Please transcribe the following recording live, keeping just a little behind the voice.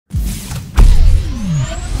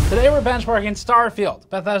Today we're benchmarking Starfield,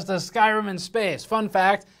 Bethesda's Skyrim in space. Fun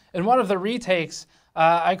fact, in one of the retakes,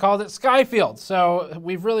 I called it Skyfield, so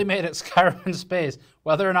we've really made it Skyrim in space,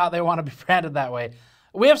 whether or not they want to be branded that way.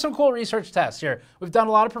 We have some cool research tests here. We've done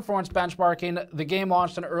a lot of performance benchmarking. The game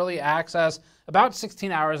launched in early access about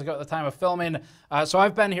 16 hours ago at the time of filming, so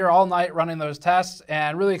I've been here all night running those tests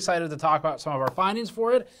and really excited to talk about some of our findings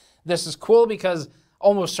for it. This is cool because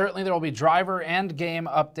almost certainly there will be driver and game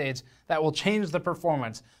updates that will change the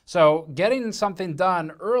performance. So getting something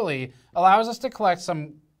done early allows us to collect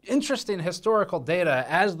some interesting historical data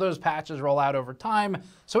as those patches roll out over time,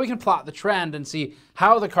 so we can plot the trend and see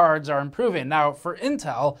how the cards are improving. Now for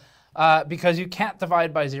Intel, because you can't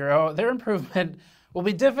divide by zero, their improvement will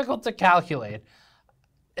be difficult to calculate.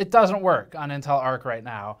 It doesn't work on Intel Arc right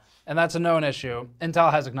now, and that's a known issue.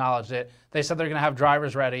 Intel has acknowledged it. They said they're going to have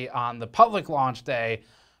drivers ready on the public launch day,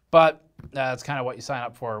 but that's kind of what you sign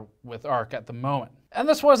up for with Arc at the moment. And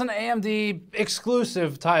this was an AMD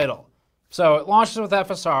exclusive title. So it launches with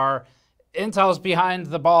FSR. Intel's behind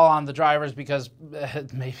the ball on the drivers because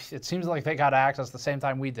maybe it seems like they got access the same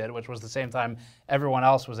time we did, which was the same time everyone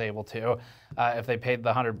else was able to, if they paid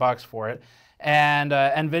the $100 for it. And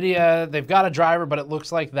NVIDIA, they've got a driver, but it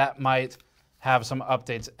looks like that might have some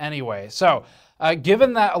updates anyway. So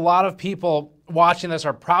given that a lot of people watching this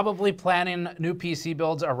are probably planning new PC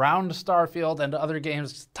builds around Starfield and other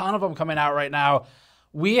games, a ton of them coming out right now,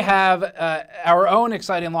 we have our own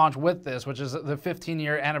exciting launch with this, which is the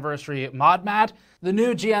 15-year anniversary mod mat. The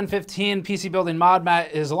new GN15 PC building mod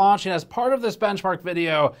mat is launching as part of this benchmark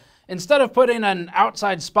video instead of putting an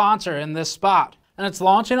outside sponsor in this spot. And it's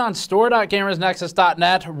launching on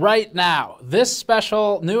store.gamersnexus.net right now. This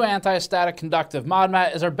special new anti-static conductive mod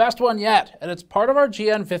mat is our best one yet, and it's part of our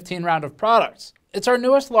GN15 round of products. It's our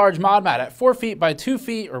newest large mod mat at 4 feet by 2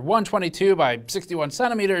 feet or 122 by 61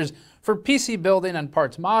 centimeters for PC building and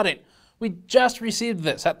parts modding. We just received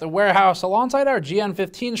this at the warehouse alongside our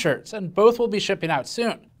GN15 shirts, and both will be shipping out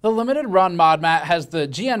soon. The limited run mod mat has the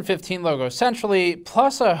GN15 logo centrally,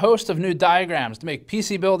 plus a host of new diagrams to make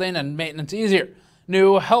PC building and maintenance easier.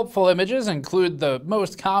 New helpful images include the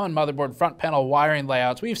most common motherboard front panel wiring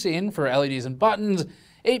layouts we've seen for LEDs and buttons,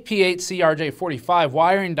 8P8CRJ45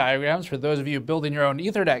 wiring diagrams for those of you building your own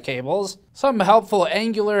Ethernet cables, some helpful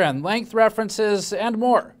angular and length references, and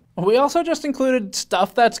more. We also just included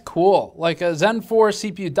stuff that's cool, like a Zen 4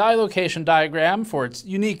 CPU die location diagram for its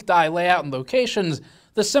unique die layout and locations,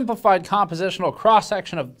 the simplified compositional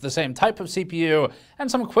cross-section of the same type of CPU,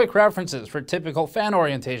 and some quick references for typical fan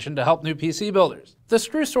orientation to help new PC builders. The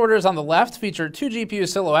screw sorters on the left feature 2 GPU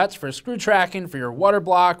silhouettes for screw tracking for your water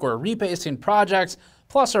block or rebasing projects,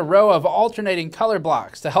 plus a row of alternating color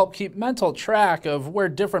blocks to help keep mental track of where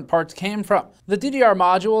different parts came from. The DDR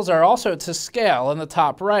modules are also to scale in the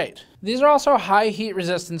top right. These are also high heat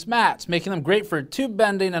resistance mats, making them great for tube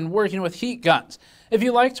bending and working with heat guns. If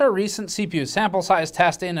you liked our recent CPU sample size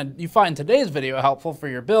testing and you find today's video helpful for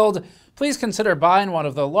your build, please consider buying one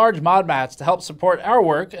of the large mod mats to help support our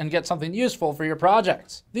work and get something useful for your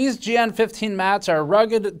projects. These GN15 mats are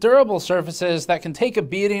rugged, durable surfaces that can take a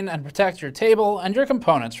beating and protect your table and your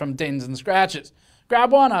components from dings and scratches.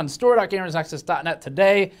 Grab one on store.gamersnexus.net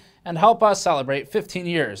today and help us celebrate 15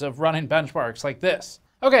 years of running benchmarks like this.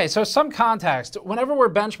 Okay, so some context. Whenever we're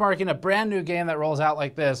benchmarking a brand new game that rolls out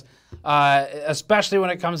like this, especially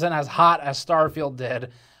when it comes in as hot as Starfield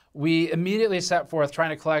did, we immediately set forth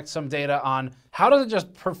trying to collect some data on how does it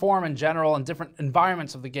just perform in general in different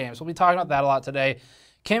environments of the game. So we'll be talking about that a lot today.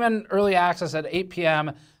 Came in early access at 8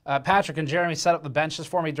 p.m. Patrick and Jeremy set up the benches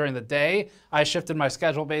for me during the day. I shifted my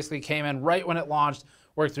schedule, basically came in right when it launched,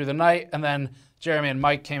 worked through the night, and then Jeremy and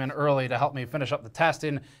Mike came in early to help me finish up the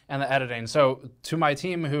testing and the editing. So to my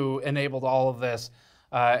team who enabled all of this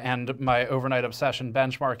and my overnight obsession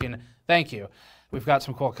benchmarking, thank you. We've got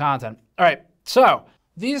some cool content. All right, so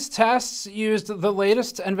these tests used the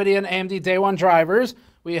latest NVIDIA and AMD day one drivers.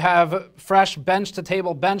 We have fresh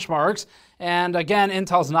bench-to-table benchmarks, and again,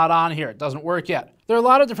 Intel's not on here. It doesn't work yet. There are a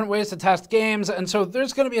lot of different ways to test games, and so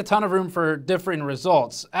there's going to be a ton of room for differing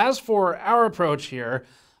results. As for our approach here,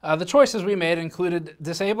 the choices we made included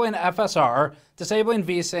disabling FSR, disabling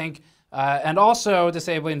Vsync, and also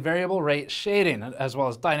disabling variable rate shading, as well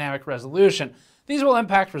as dynamic resolution. These will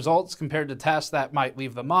impact results compared to tests that might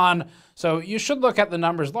leave them on, so you should look at the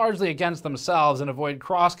numbers largely against themselves and avoid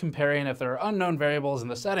cross-comparing if there are unknown variables in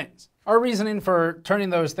the settings. Our reasoning for turning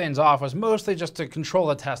those things off was mostly just to control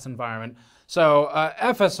the test environment. So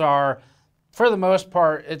FSR, for the most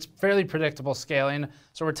part, it's fairly predictable scaling,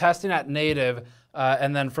 so we're testing at native,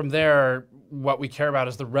 and then from there, what we care about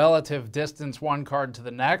is the relative distance one card to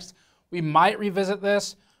the next. We might revisit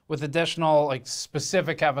this with additional like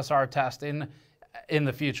specific FSR testing in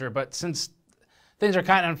the future. But since things are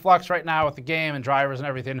kind of in flux right now with the game and drivers and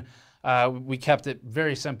everything, we kept it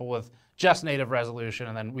very simple with just native resolution,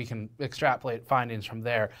 and then we can extrapolate findings from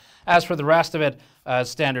there. As for the rest of it,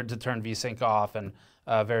 standard to turn Vsync off, and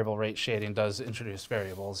variable rate shading does introduce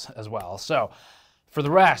variables as well. So for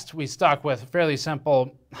the rest, we stuck with fairly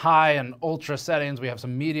simple high and ultra settings. We have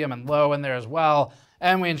some medium and low in there as well.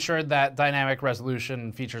 And we ensured that dynamic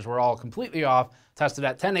resolution features were all completely off, tested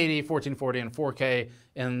at 1080, 1440, and 4K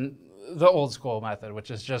in the old school method, which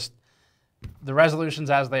is just the resolutions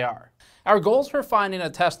as they are. Our goals for finding a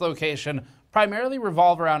test location primarily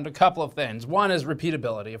revolve around a couple of things. One is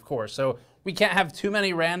repeatability, of course. So we can't have too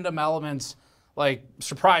many random elements like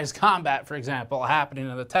surprise combat, for example, happening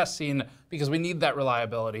in the test scene because we need that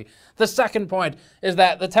reliability. The second point is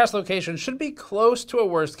that the test location should be close to a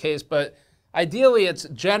worst case, but ideally it's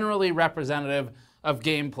generally representative of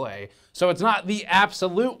gameplay. So it's not the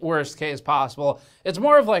absolute worst case possible. It's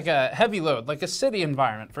more of like a heavy load, like a city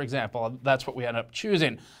environment, for example. That's what we end up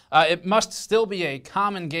choosing. It must still be a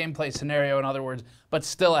common gameplay scenario, in other words, but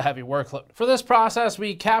still a heavy workload. For this process,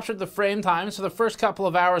 we captured the frame times for the first couple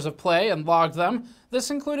of hours of play and logged them.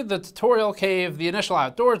 This included the tutorial cave, the initial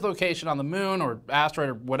outdoors location on the moon or asteroid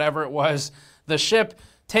or whatever it was, the ship,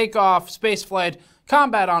 takeoff, spaceflight,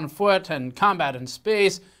 combat on foot and combat in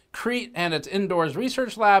space, Crete and its indoors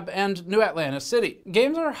research lab, and New Atlantis City.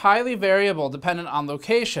 Games are highly variable dependent on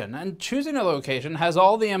location, and choosing a location has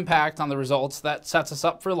all the impact on the results that sets us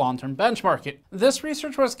up for long-term benchmarking. This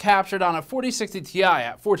research was captured on a 4060 Ti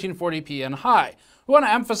at 1440p and high. We want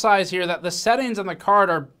to emphasize here that the settings on the card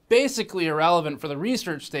are basically irrelevant for the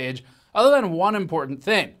research stage, other than one important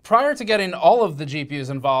thing. Prior to getting all of the GPUs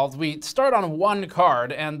involved, we start on one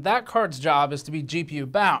card, and that card's job is to be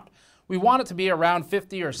GPU bound. We want it to be around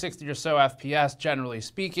 50 or 60 or so FPS, generally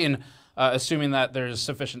speaking, assuming that there's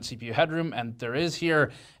sufficient CPU headroom, and there is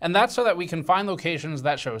here. And that's so that we can find locations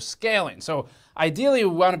that show scaling. So ideally,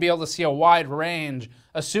 we want to be able to see a wide range,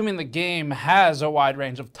 assuming the game has a wide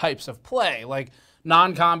range of types of play, like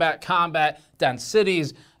non-combat, combat, dense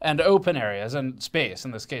cities, and open areas, and space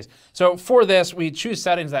in this case. So for this, we choose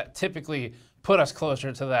settings that typically put us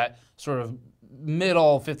closer to that sort of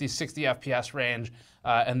middle 50, 60 FPS range,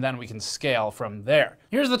 and then we can scale from there.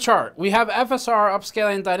 Here's the chart. We have FSR,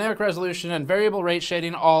 upscaling, dynamic resolution, and variable rate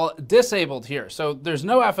shading all disabled here, so there's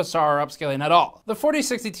no FSR or upscaling at all. The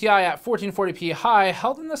 4060 Ti at 1440p high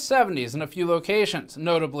held in the 70s in a few locations,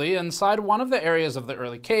 notably inside one of the areas of the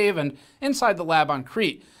early cave and inside the lab on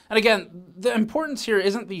Crete. And again, the importance here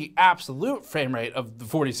isn't the absolute frame rate of the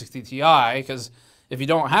 4060 Ti, because if you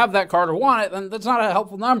don't have that card or want it, then that's not a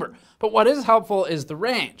helpful number. But what is helpful is the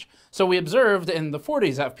range. So we observed in the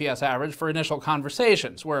 40s FPS average for initial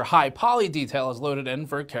conversations, where high poly detail is loaded in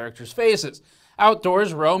for characters' faces.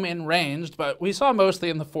 Outdoors, roam in ranged, but we saw mostly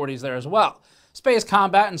in the 40s there as well. Space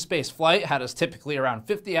combat and space flight had us typically around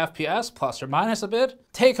 50 FPS, plus or minus a bit.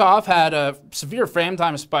 Takeoff had a severe frame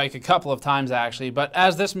time spike a couple of times actually, but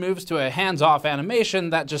as this moves to a hands-off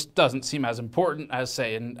animation, that just doesn't seem as important as,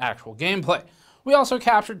 say, in actual gameplay. We also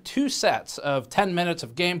captured 2 sets of 10 minutes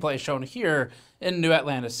of gameplay shown here in New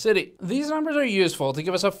Atlantis City. These numbers are useful to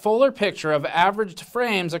give us a fuller picture of averaged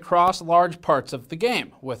frames across large parts of the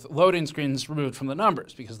game, with loading screens removed from the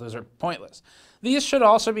numbers because those are pointless. These should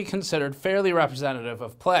also be considered fairly representative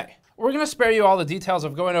of play. We're going to spare you all the details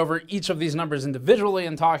of going over each of these numbers individually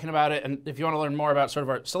and talking about it, and if you want to learn more about sort of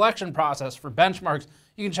our selection process for benchmarks,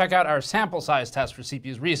 you can check out our sample size test for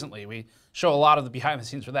CPUs recently. We show a lot of the behind the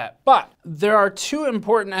scenes for that. But there are 2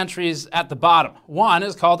 important entries at the bottom. One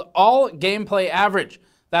is called all gameplay average.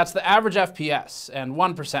 That's the average FPS and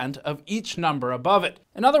 1% of each number above it.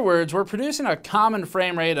 In other words, we're producing a common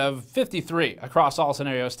frame rate of 53 across all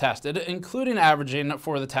scenarios tested, including averaging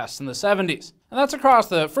for the tests in the 70s. And that's across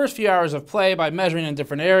the first few hours of play by measuring in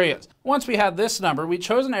different areas. Once we had this number, we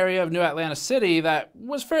chose an area of New Atlantis City that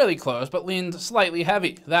was fairly close but leaned slightly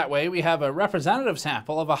heavy. That way we have a representative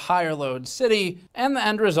sample of a higher load city, and the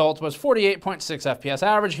end result was 48.6 FPS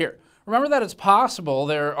average here. Remember that it's possible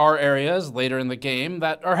there are areas later in the game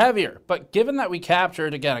that are heavier, but given that we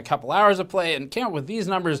captured, again, a couple hours of play and came up with these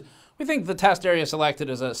numbers, we think the test area selected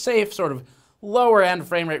is a safe, sort of lower end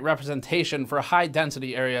frame rate representation for high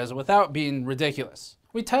density areas without being ridiculous.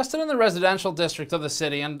 We tested in the residential district of the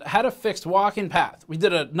city and had a fixed walking path. We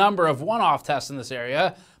did a number of one-off tests in this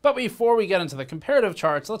area, but before we get into the comparative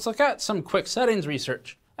charts, let's look at some quick settings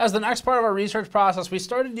research. As the next part of our research process, we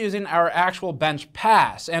started using our actual bench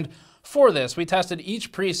pass, and for this, we tested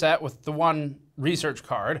each preset with the one research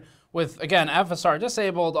card with, again, FSR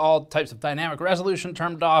disabled, all types of dynamic resolution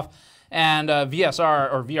turned off, and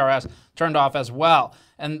VSR or VRS turned off as well.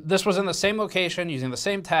 And this was in the same location, using the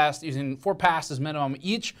same test, using 4 passes minimum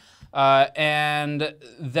each, and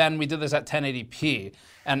then we did this at 1080p.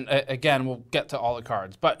 And again, we'll get to all the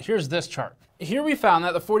cards, but here's this chart. Here we found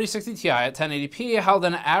that the 4060 Ti at 1080p held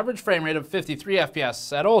an average frame rate of 53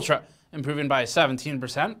 FPS at Ultra, improving by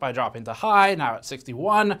 17% by dropping to high, now at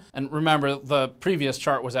 61. And remember, the previous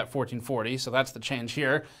chart was at 1440, so that's the change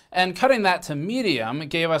here. And cutting that to medium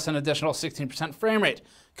gave us an additional 16% frame rate.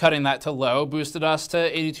 Cutting that to low boosted us to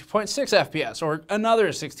 82.6 FPS, or another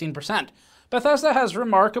 16%. Bethesda has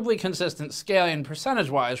remarkably consistent scaling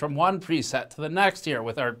percentage-wise from one preset to the next here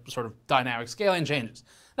with our sort of dynamic scaling changes.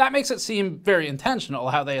 That makes it seem very intentional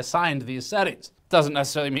how they assigned these settings. Doesn't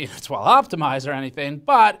necessarily mean it's well optimized or anything,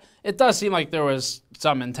 but it does seem like there was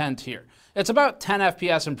some intent here. It's about 10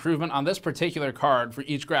 FPS improvement on this particular card for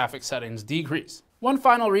each graphics settings decrease. One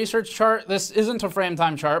final research chart. This isn't a frame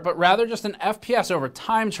time chart, but rather just an FPS over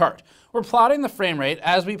time chart. We're plotting the frame rate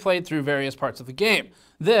as we played through various parts of the game.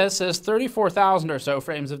 This is 34,000 or so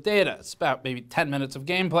frames of data. It's about maybe 10 minutes of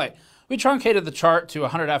gameplay. We truncated the chart to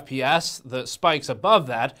 100 FPS. The spikes above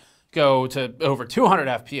that go to over 200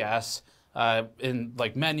 FPS in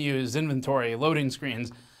like menus, inventory, loading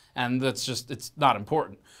screens, and that's just, it's not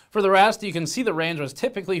important. For the rest, you can see the range was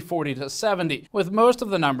typically 40 to 70, with most of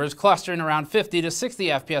the numbers clustering around 50 to 60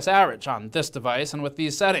 FPS average on this device and with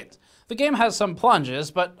these settings. The game has some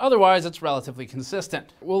plunges, but otherwise it's relatively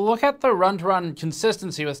consistent. We'll look at the run-to-run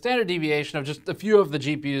consistency with standard deviation of just a few of the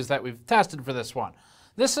GPUs that we've tested for this one.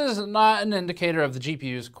 This is not an indicator of the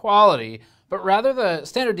GPU's quality, but rather the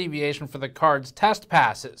standard deviation for the card's test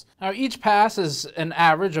passes. Now, each pass is an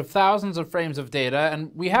average of thousands of frames of data,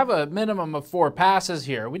 and we have a minimum of 4 passes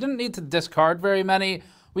here. We didn't need to discard very many.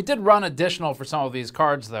 We did run additional for some of these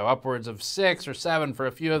cards, though, upwards of 6 or 7 for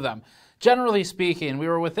a few of them. Generally speaking, we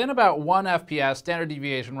were within about 1 FPS standard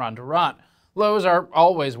deviation run to run. Lows are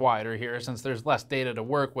always wider here since there's less data to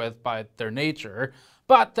work with by their nature,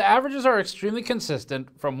 but the averages are extremely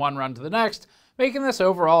consistent from one run to the next, making this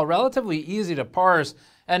overall relatively easy to parse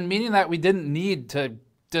and meaning that we didn't need to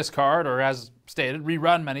discard or, as stated,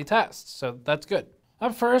 rerun many tests, so that's good.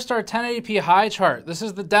 Up first, our 1080p high chart. This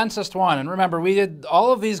is the densest one, and remember, we did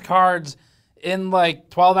all of these cards in like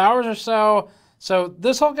 12 hours or so, so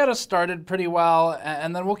this will get us started pretty well,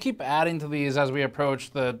 and then we'll keep adding to these as we approach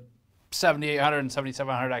the 7800 and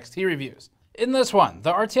 7700 XT reviews. In this one,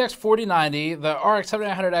 the RTX 4090, the RX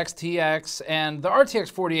 7900 XTX, and the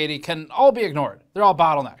RTX 4080 can all be ignored. They're all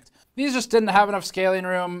bottlenecked. These just didn't have enough scaling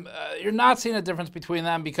room. You're not seeing a difference between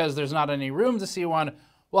them because there's not any room to see one.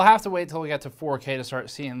 We'll have to wait till we get to 4K to start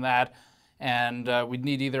seeing that, and we'd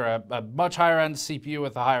need either a much higher end CPU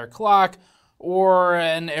with a higher clock or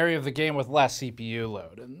an area of the game with less CPU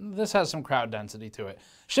load. And this has some crowd density to it.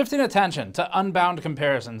 Shifting attention to unbound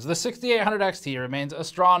comparisons, the 6800 XT remains a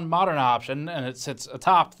strong modern option, and it sits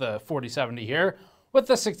atop the 4070 here, with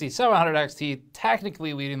the 6700 XT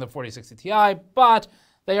technically leading the 4060 Ti, but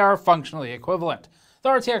they are functionally equivalent. The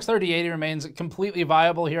RTX 3080 remains completely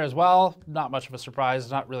viable here as well. Not much of a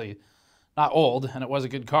surprise, not old, and it was a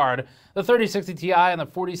good card. The 3060 Ti and the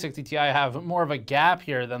 4060 Ti have more of a gap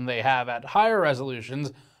here than they have at higher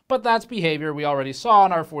resolutions, but that's behavior we already saw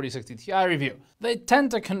in our 4060 Ti review. They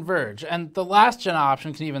tend to converge, and the last gen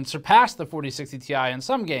option can even surpass the 4060 Ti in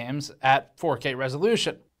some games at 4K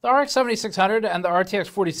resolution. The RX 7600 and the RTX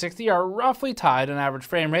 4060 are roughly tied in average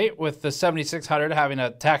frame rate, with the 7600 having a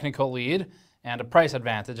technical lead and a price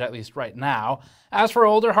advantage, at least right now. As for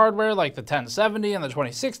older hardware like the 1070 and the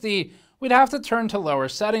 2060, we'd have to turn to lower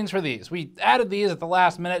settings for these. We added these at the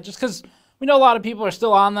last minute just because we know a lot of people are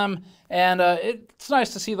still on them, and it's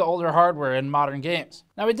nice to see the older hardware in modern games.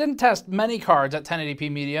 Now, we didn't test many cards at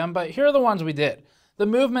 1080p medium, but here are the ones we did. The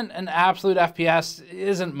movement in absolute FPS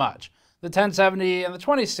isn't much. The 1070 and the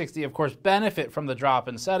 2060, of course, benefit from the drop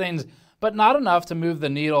in settings, but not enough to move the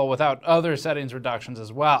needle without other settings reductions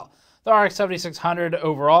as well. The RX 7600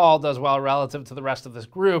 overall does well relative to the rest of this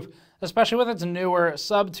group, especially with its newer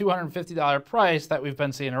sub-$250 price that we've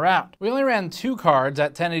been seeing around. We only ran 2 cards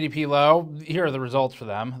at 1080p low. Here are the results for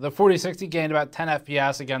them. The 4060 gained about 10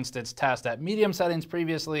 FPS against its test at medium settings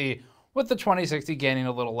previously, with the 2060 gaining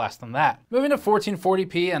a little less than that. Moving to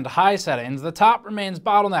 1440p and high settings, the top remains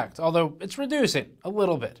bottlenecked, although it's reducing a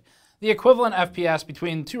little bit. The equivalent FPS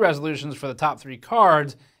between 2 resolutions for the top 3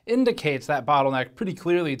 cards indicates that bottleneck pretty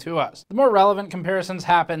clearly to us. The more relevant comparisons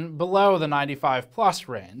happen below the 95 plus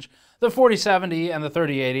range. The 4070 and the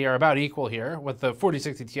 3080 are about equal here, with the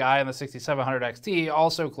 4060 Ti and the 6700 XT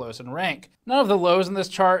also close in rank. None of the lows in this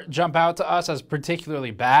chart jump out to us as particularly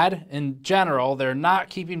bad. In general, they're not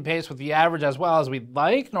keeping pace with the average as well as we'd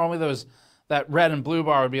like. Normally that red and blue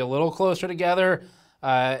bar would be a little closer together,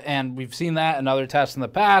 and we've seen that in other tests in the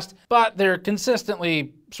past, but they're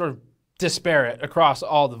consistently sort of disparate across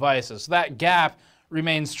all devices. So that gap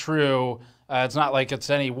remains true. It's not like it's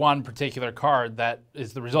any one particular card that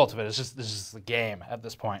is the result of it. It's just the game at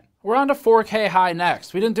this point. We're on to 4K high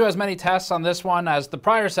next. We didn't do as many tests on this one as the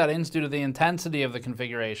prior settings due to the intensity of the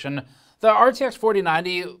configuration. The RTX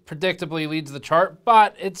 4090 predictably leads the chart,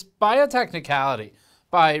 but it's by a technicality.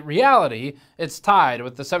 By reality, it's tied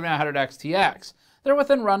with the 7900 XTX. They're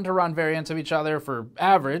within run-to-run variants of each other for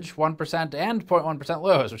average, 1% and 0.1%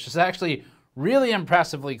 lows, which is actually really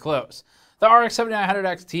impressively close. The RX 7900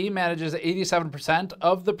 XT manages 87%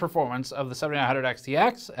 of the performance of the 7900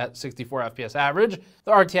 XTX at 64 FPS average.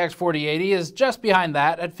 The RTX 4080 is just behind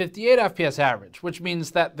that at 58 FPS average, which means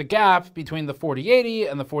that the gap between the 4080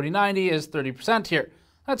 and the 4090 is 30% here.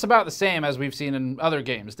 That's about the same as we've seen in other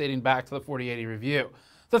games dating back to the 4080 review.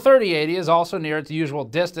 The 3080 is also near its usual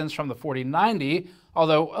distance from the 4090,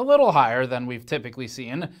 although a little higher than we've typically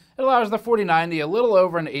seen. It allows the 4090 a little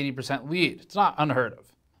over an 80% lead. It's not unheard of,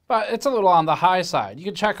 but it's a little on the high side. You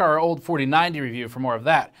can check our old 4090 review for more of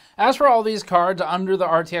that. As for all these cards under the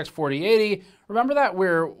RTX 4080, remember that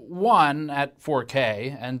we're 1, at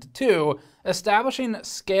 4K, and 2, establishing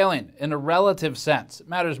scaling in a relative sense. It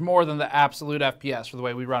matters more than the absolute FPS for the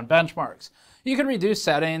way we run benchmarks. You can reduce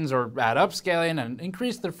settings or add upscaling and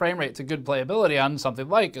increase the frame rate to good playability on something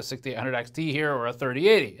like a 6800 XT here or a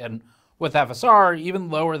 3080, and with FSR,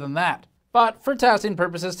 even lower than that. But for testing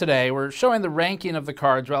purposes today, we're showing the ranking of the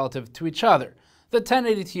cards relative to each other. The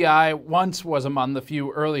 1080 Ti once was among the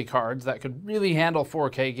few early cards that could really handle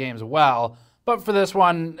 4K games well, but for this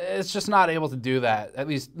one, it's just not able to do that, at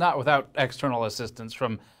least not without external assistance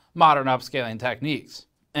from modern upscaling techniques.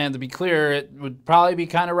 And to be clear, it would probably be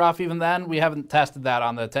kind of rough even then. We haven't tested that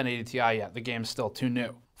on the 1080 Ti yet. The game's still too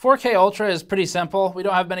new. 4K Ultra is pretty simple. We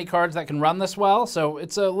don't have many cards that can run this well, so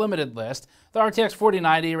it's a limited list. The RTX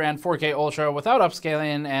 4090 ran 4K Ultra without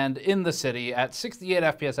upscaling and in the city at 68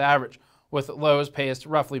 FPS average, with lows paced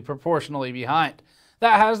roughly proportionally behind.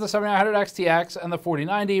 That has the 7900 XTX and the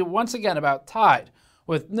 4090 once again about tied,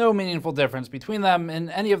 with no meaningful difference between them in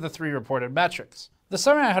any of the three reported metrics. The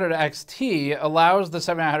 7900 XT allows the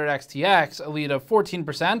 7900 XTX a lead of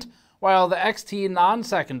 14%, while the XT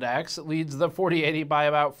non-second X leads the 4080 by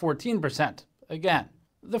about 14%, again.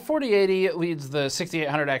 The 4080 leads the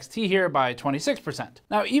 6800 XT here by 26%.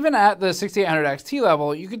 Now, even at the 6800 XT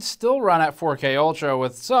level, you could still run at 4K Ultra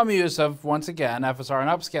with some use of, once again, FSR and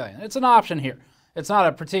upscaling. It's an option here. It's not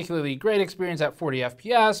a particularly great experience at 40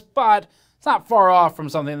 FPS, but it's not far off from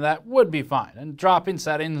something that would be fine, and dropping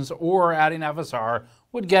settings or adding FSR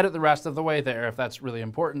would get it the rest of the way there if that's really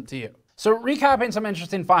important to you. So recapping some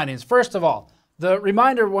interesting findings. First of all, the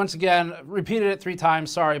reminder, once again, repeated it 3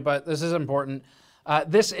 times, sorry, but this is important.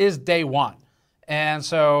 This is day 1. And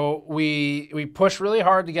so we push really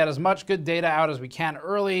hard to get as much good data out as we can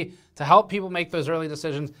early to help people make those early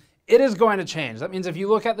decisions. It is going to change. That means if you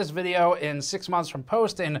look at this video in 6 months from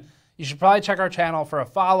posting, you should probably check our channel for a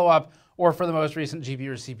follow-up or for the most recent GPU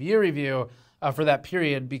or CPU review for that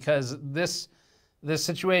period, because this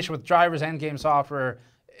situation with drivers and game software,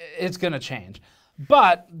 it's going to change.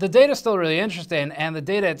 But the data is still really interesting, and the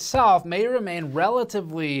data itself may remain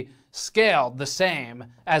relatively scaled the same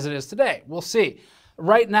as it is today. We'll see.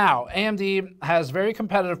 Right now, AMD has very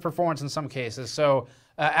competitive performance in some cases. So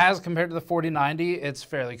as compared to the 4090, it's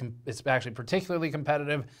actually particularly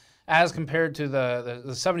competitive. As compared to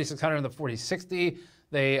the 7600 and the 4060,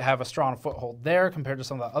 they have a strong foothold there compared to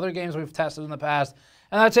some of the other games we've tested in the past.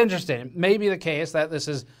 And that's interesting. It may be the case that this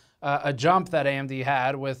is a jump that AMD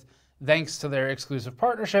had with thanks to their exclusive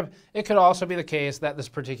partnership. It could also be the case that this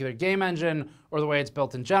particular game engine or the way it's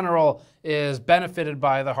built in general is benefited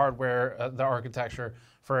by the hardware, the architecture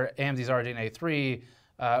for AMD's RDNA 3,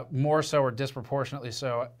 more so or disproportionately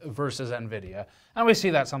so versus NVIDIA. And we see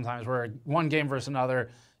that sometimes where one game versus another,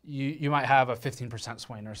 you might have a 15%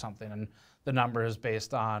 swing or something, and the number is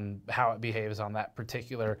based on how it behaves on that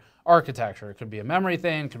particular architecture. It could be a memory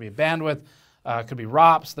thing, it could be a bandwidth, it could be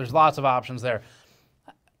ROPS. There's lots of options there.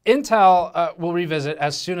 Intel will revisit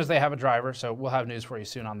as soon as they have a driver, so we'll have news for you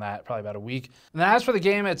soon on that, probably about a week. And then as for the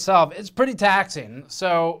game itself, it's pretty taxing.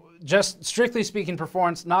 So just strictly speaking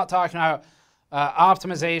performance, not talking about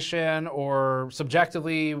optimization or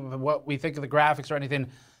subjectively what we think of the graphics or anything,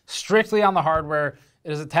 strictly on the hardware,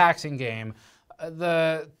 it is a taxing game.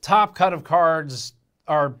 The top cut of cards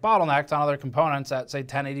are bottlenecked on other components at, say,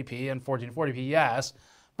 1080p and 1440p, yes.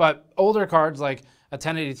 But older cards like a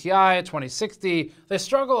 1080 Ti, a 2060, they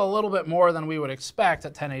struggle a little bit more than we would expect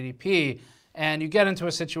at 1080p. And you get into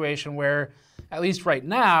a situation where, at least right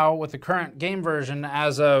now, with the current game version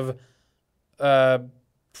as of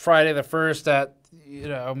Friday the 1st at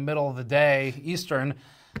middle of the day Eastern,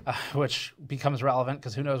 which becomes relevant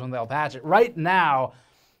because who knows when they'll patch it. Right now,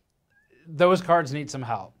 those cards need some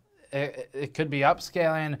help. It could be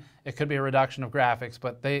upscaling, it could be a reduction of graphics,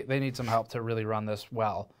 but they need some help to really run this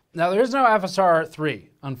well. Now, there is no FSR 3,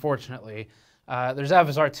 unfortunately. There's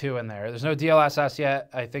FSR 2 in there. There's no DLSS yet.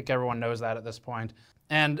 I think everyone knows that at this point.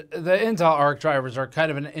 And the Intel Arc drivers are kind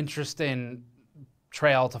of an interesting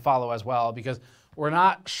trail to follow as well, because we're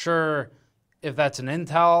not sure if that's an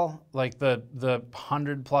Intel, like the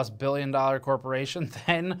 $100+ billion corporation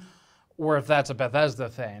thing, or if that's a Bethesda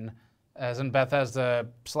thing, as in Bethesda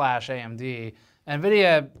 / AMD.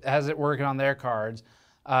 NVIDIA has it working on their cards.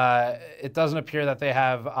 It doesn't appear that they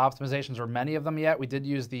have optimizations or many of them yet. We did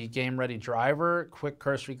use the Game Ready driver. Quick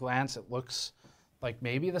cursory glance, it looks like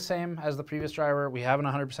maybe the same as the previous driver. We haven't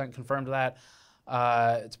 100% confirmed that.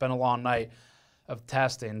 It's been a long night of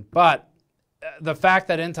testing. But the fact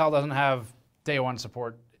that Intel doesn't have day one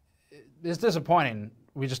support is disappointing.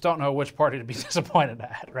 We just don't know which party to be disappointed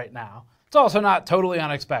at right now. It's also not totally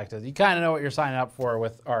unexpected. You kind of know what you're signing up for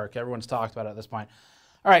with Arc. Everyone's talked about it at this point.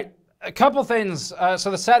 All right, a couple things.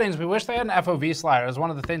 So the settings, we wish they had an FOV slider. It was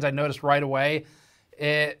one of the things I noticed right away.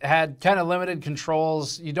 It had kind of limited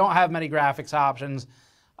controls. You don't have many graphics options.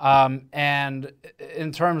 And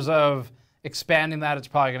in terms of expanding that, it's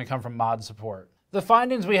probably going to come from mod support. The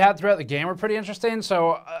findings we had throughout the game were pretty interesting.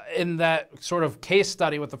 So in that sort of case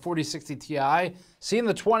study with the 4060 Ti, seeing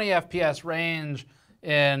the 20 FPS range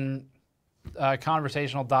in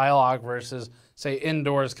conversational dialogue versus, say,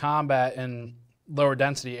 indoors combat in lower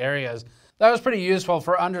density areas, that was pretty useful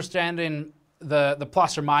for understanding the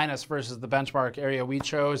plus or minus versus the benchmark area we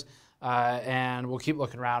chose. And we'll keep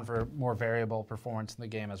looking around for more variable performance in the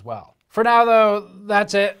game as well. For now, though,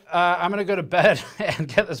 that's it. I'm going to go to bed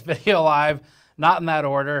and get this video live. Not in that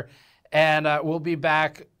order. And we'll be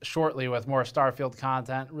back shortly with more Starfield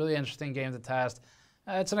content. Really interesting game to test.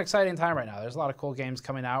 It's an exciting time right now. There's a lot of cool games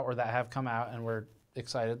coming out or that have come out, and we're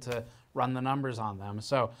excited to run the numbers on them.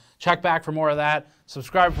 So check back for more of that.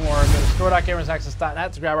 Subscribe for more. Go to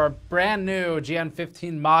store.gamersnexus.net to grab our brand new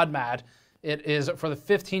GN15 mod mat. It is for the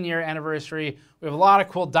 15-year anniversary. We have a lot of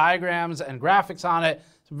cool diagrams and graphics on it.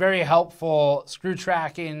 It's very helpful screw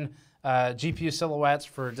tracking, GPU silhouettes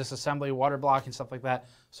for disassembly, water blocking, stuff like that.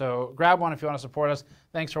 So grab one if you want to support us.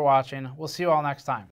 Thanks for watching. We'll see you all next time.